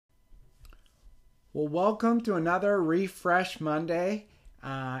Well, welcome to another Refresh Monday.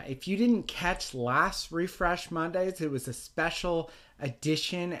 If you didn't catch last Refresh Mondays, it was a special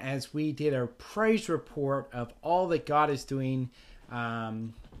edition as we did a praise report of all that God is doing,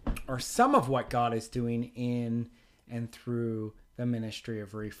 or some of what God is doing in and through the ministry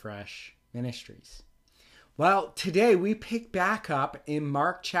of Refresh Ministries. Well, today we pick back up in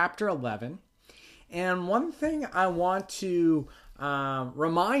Mark chapter 11. And one thing I want to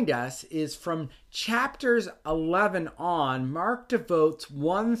remind us is from chapters 11 on, Mark devotes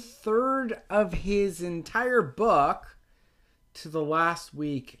 1/3 of his entire book to the last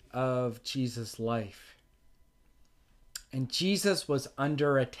week of Jesus' life. And Jesus was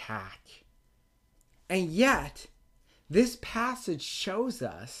under attack. And yet, this passage shows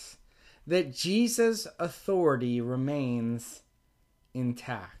us that Jesus' authority remains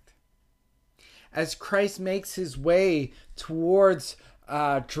intact. As Christ makes his way towards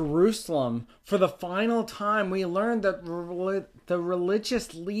Jerusalem for the final time, we learn that the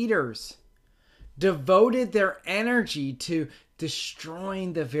religious leaders devoted their energy to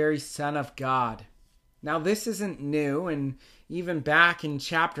destroying the very Son of God. Now, this isn't new, and even back in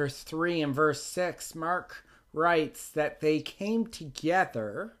chapter 3 and verse 6, Mark writes that they came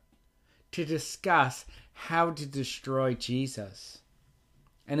together to discuss how to destroy Jesus.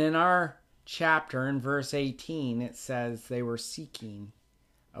 And in our chapter, in verse 18, it says they were seeking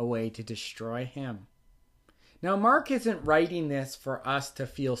a way to destroy him. Now, Mark isn't writing this for us to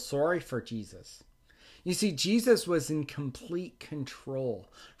feel sorry for Jesus. You see, Jesus was in complete control.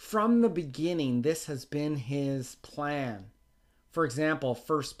 From the beginning, this has been his plan. For example,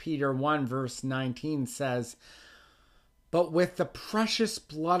 1 Peter 1 verse 19 says, "But with the precious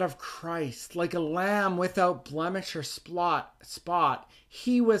blood of Christ, like a lamb without blemish or spot,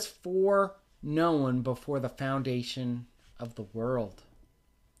 he was foreknown before the foundation of the world."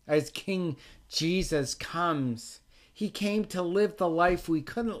 As King Jesus comes, he came to live the life we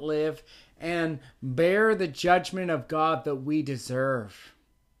couldn't live and bear the judgment of God that we deserve.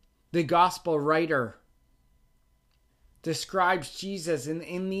 The gospel writer describes Jesus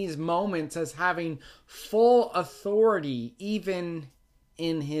in these moments as having full authority even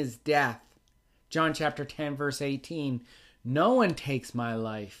in his death. John chapter 10 verse 18, "No one takes my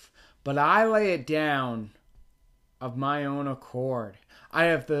life, but I lay it down of my own accord. I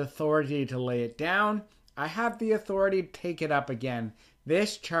have the authority to lay it down. I have the authority to take it up again.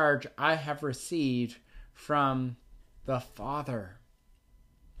 This charge I have received from the Father."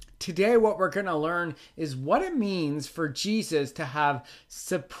 Today, what we're going to learn is what it means for Jesus to have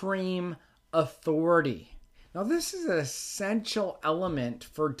supreme authority. Now, this is an essential element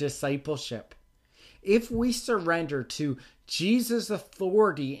for discipleship. If we surrender to Jesus'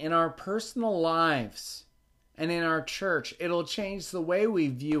 authority in our personal lives and in our church, it'll change the way we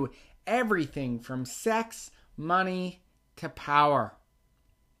view everything from sex, money, to power.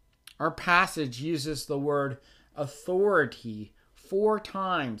 Our passage uses the word authority 4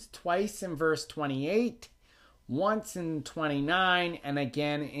 times, twice in verse 28, once in 29, and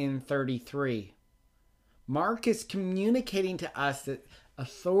again in 33. Mark is communicating to us that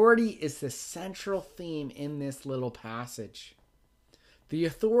authority is the central theme in this little passage. The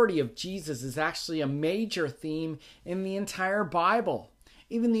authority of Jesus is actually a major theme in the entire Bible.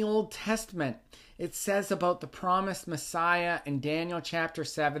 Even the Old Testament, it says about the promised Messiah in Daniel chapter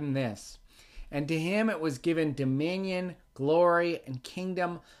 7 this, "And to him it was given dominion, glory, and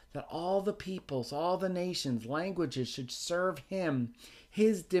kingdom, that all the peoples, all the nations, languages should serve him.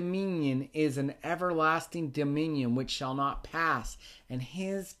 His dominion is an everlasting dominion which shall not pass, and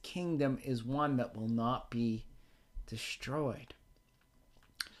his kingdom is one that will not be destroyed."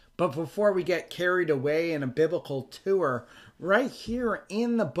 But before we get carried away in a biblical tour, right here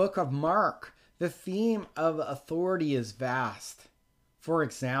in the book of Mark, the theme of authority is vast. For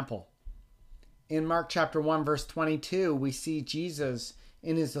example, in Mark chapter 1 verse 22, we see Jesus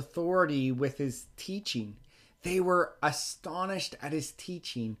in his authority with his teaching. They were astonished at his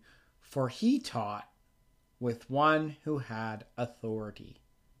teaching, for he taught with one who had authority,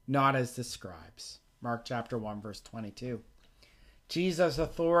 not as the scribes. Mark chapter 1 verse 22. Jesus'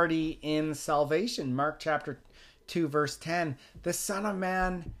 authority in salvation. Mark chapter 2 verse 10. "The Son of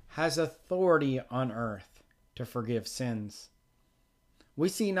Man has authority on earth to forgive sins." We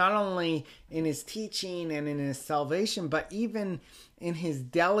see not only in his teaching and in his salvation, but even in his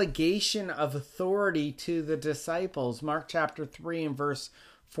delegation of authority to the disciples. Mark chapter 3 and verse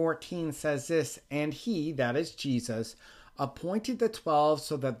 14 says this, "And he," that is Jesus, "appointed the 12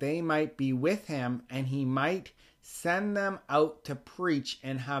 so that they might be with him, and he might send them out to preach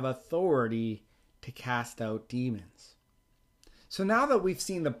and have authority to cast out demons." So now that we've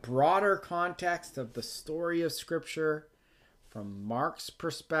seen the broader context of the story of Scripture, from Mark's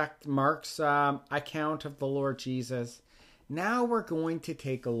perspective, Mark's account of the Lord Jesus, now we're going to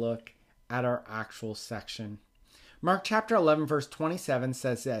take a look at our actual section. Mark chapter 11, verse 27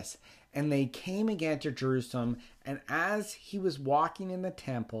 says this, "And they came again to Jerusalem, and as he was walking in the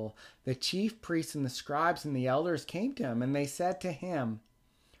temple, the chief priests and the scribes and the elders came to him, and they said to him,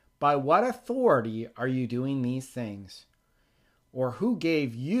 'By what authority are you doing these things? Or who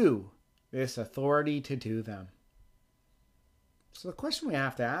gave you this authority to do them?'" So the question we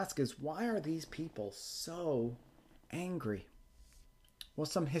have to ask is, why are these people so angry? Well,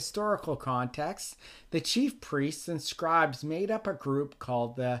 some historical context. The chief priests and scribes made up a group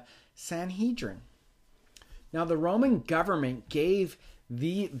called the Sanhedrin. Now, the Roman government gave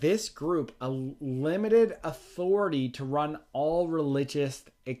this group a limited authority to run all religious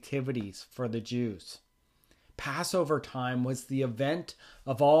activities for the Jews. Passover time was the event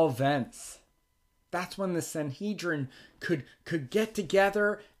of all events. That's when the Sanhedrin could get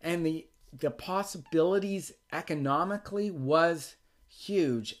together, and the possibilities economically was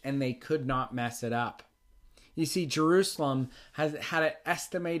huge, and they could not mess it up. You see, Jerusalem had an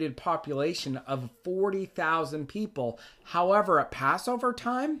estimated population of 40,000 people. However, at Passover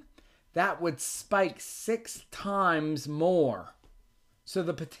time, that would spike 6 times more. So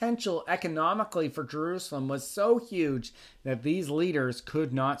the potential economically for Jerusalem was so huge that these leaders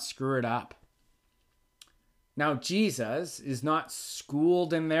could not screw it up. Now, Jesus is not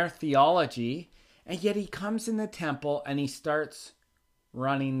schooled in their theology, and yet he comes in the temple and he starts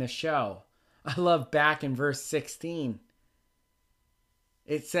running the show. I love back in verse 16.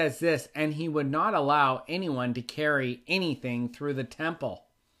 It says this, "And he would not allow anyone to carry anything through the temple."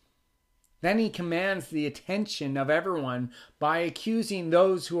 Then he commands the attention of everyone by accusing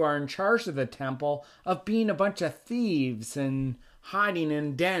those who are in charge of the temple of being a bunch of thieves and hiding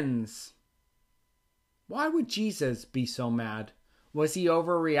in dens. Why would Jesus be so mad? Was he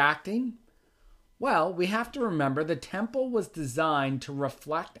overreacting? Well, we have to remember the temple was designed to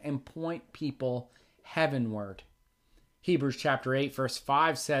reflect and point people heavenward. Hebrews chapter 8 verse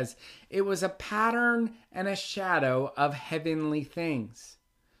 5 says, "It was a pattern and a shadow of heavenly things."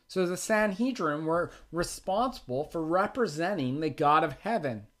 So the Sanhedrin were responsible for representing the God of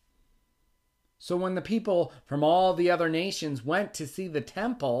heaven. So when the people from all the other nations went to see the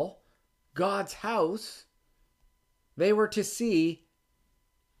temple, God's house, they were to see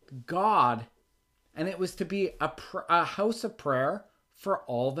God, and it was to be a house of prayer for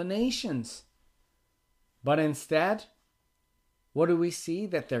all the nations. But instead, what do we see?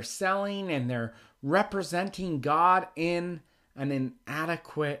 That they're selling and they're representing God in an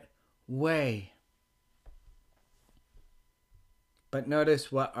inadequate way. But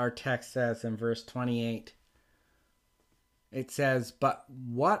notice what our text says in verse 28. It says, "But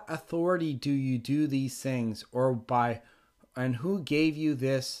what authority do you do these things, and who gave you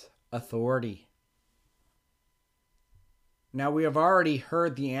this authority?" Now we have already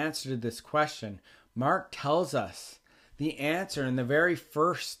heard the answer to this question. Mark tells us the answer in the very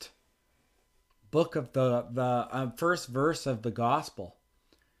first book of the first verse of the gospel.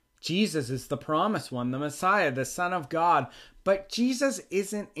 Jesus is the promised one, the Messiah, the Son of God. But Jesus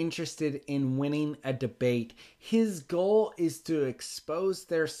isn't interested in winning a debate. His goal is to expose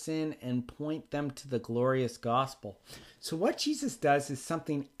their sin and point them to the glorious gospel. So what Jesus does is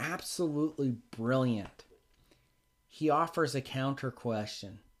something absolutely brilliant. He offers a counter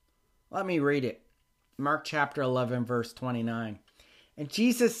question. Let me read it. Mark chapter 11, verse 29. "And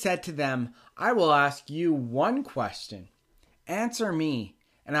Jesus said to them, 'I will ask you one question. Answer me,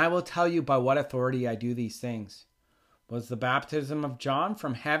 and I will tell you by what authority I do these things. Was the baptism of John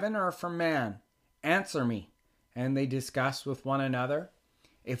from heaven or from man? Answer me.' And they discussed with one another.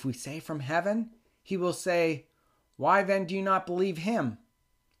 'If we say from heaven,' he will say, 'why then do you not believe him?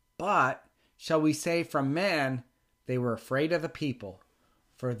 But shall we say from man?' They were afraid of the people,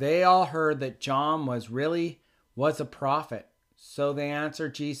 for they all heard that John was a prophet. So they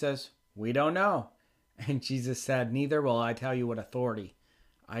answered Jesus, 'We don't know.' And Jesus said, 'Neither will I tell you what authority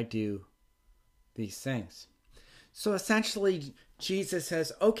I do these things.'" So essentially, Jesus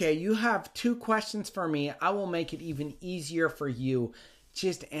says, okay, you have 2 questions for me. I will make it even easier for you.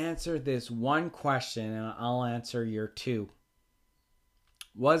 Just answer this one question and I'll answer your 2.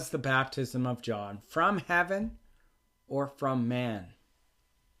 Was the baptism of John from heaven or from man?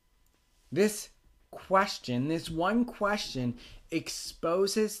 This one question,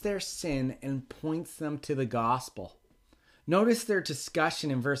 exposes their sin and points them to the gospel. Notice their discussion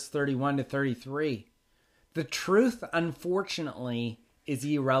in verse 31 to 33. The truth, unfortunately, is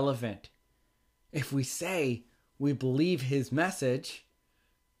irrelevant. If we say we believe his message.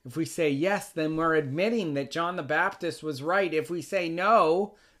 If we say yes, then we're admitting that John the Baptist was right. If we say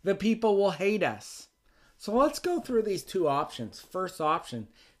no, the people will hate us. So let's go through these two options. First option,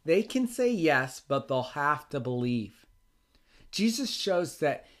 they can say yes, but they'll have to believe. Jesus shows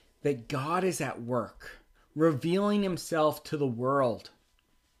that God is at work, revealing himself to the world.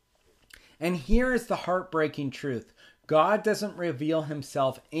 And here is the heartbreaking truth. God doesn't reveal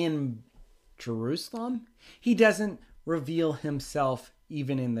himself in Jerusalem. He doesn't reveal himself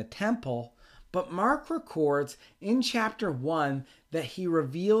even in the temple. But Mark records in chapter 1 that he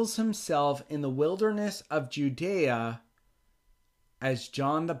reveals himself in the wilderness of Judea as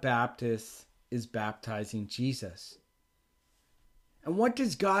John the Baptist is baptizing Jesus. And what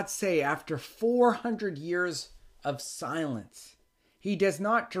does God say after 400 years of silence? He does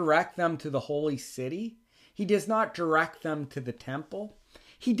not direct them to the holy city. He does not direct them to the temple.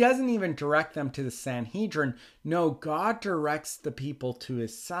 He doesn't even direct them to the Sanhedrin. No, God directs the people to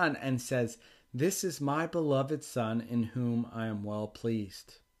his Son and says, "This is my beloved Son in whom I am well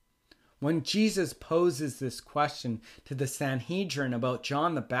pleased." When Jesus poses this question to the Sanhedrin about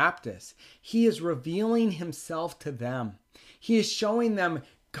John the Baptist, he is revealing himself to them. He is showing them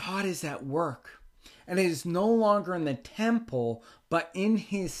God is at work. And it is no longer in the temple, but in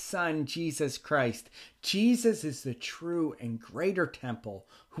his Son, Jesus Christ. Jesus is the true and greater temple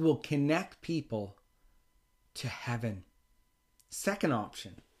who will connect people to heaven. Second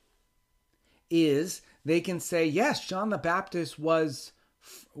option is they can say, yes, John the Baptist was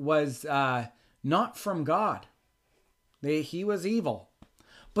not from God. He was evil.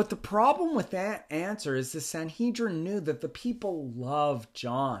 But the problem with that answer is the Sanhedrin knew that the people loved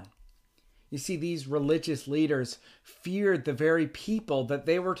John. You see, these religious leaders feared the very people that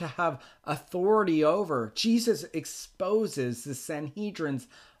they were to have authority over. Jesus exposes the Sanhedrin's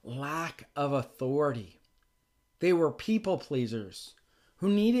lack of authority. They were people pleasers who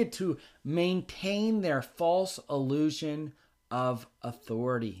needed to maintain their false illusion of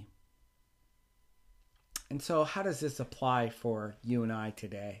authority. And so how does this apply for you and I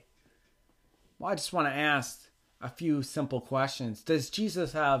today? Well, I just want to ask a few simple questions. Does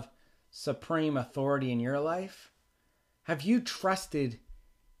Jesus have supreme authority in your life? Have you trusted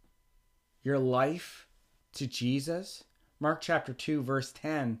your life to Jesus? Mark chapter 2 verse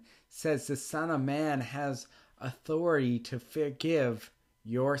 10 says the Son of Man has authority to forgive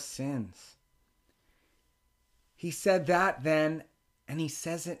your sins. He said that then, and he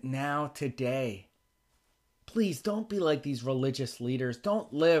says it now today. Please don't be like these religious leaders.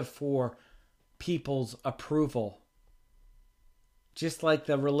 Don't live for people's approval. Just like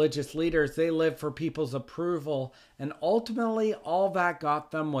the religious leaders, they lived for people's approval, and ultimately all that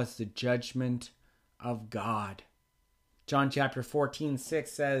got them was the judgment of God. John chapter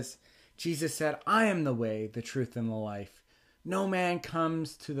 14:6 says, Jesus said, "I am the way, the truth, and the life. No man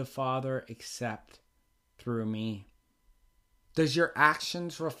comes to the Father except through me." Does your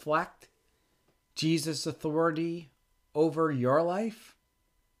actions reflect Jesus' authority over your life?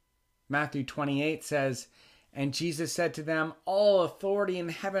 Matthew 28 says, "And Jesus said to them, all authority in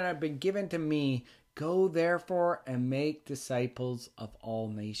heaven have been given to me. Go therefore and make disciples of all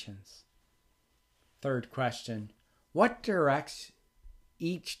nations." Third question, what directs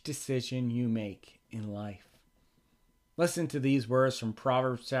each decision you make in life? Listen to these words from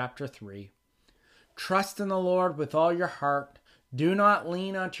Proverbs chapter 3. "Trust in the Lord with all your heart. Do not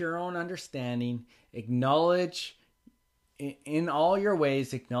lean onto your own understanding. Acknowledge in all your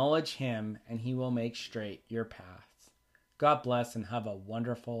ways, acknowledge him, and he will make straight your paths." God bless and have a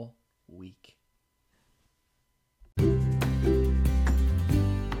wonderful week.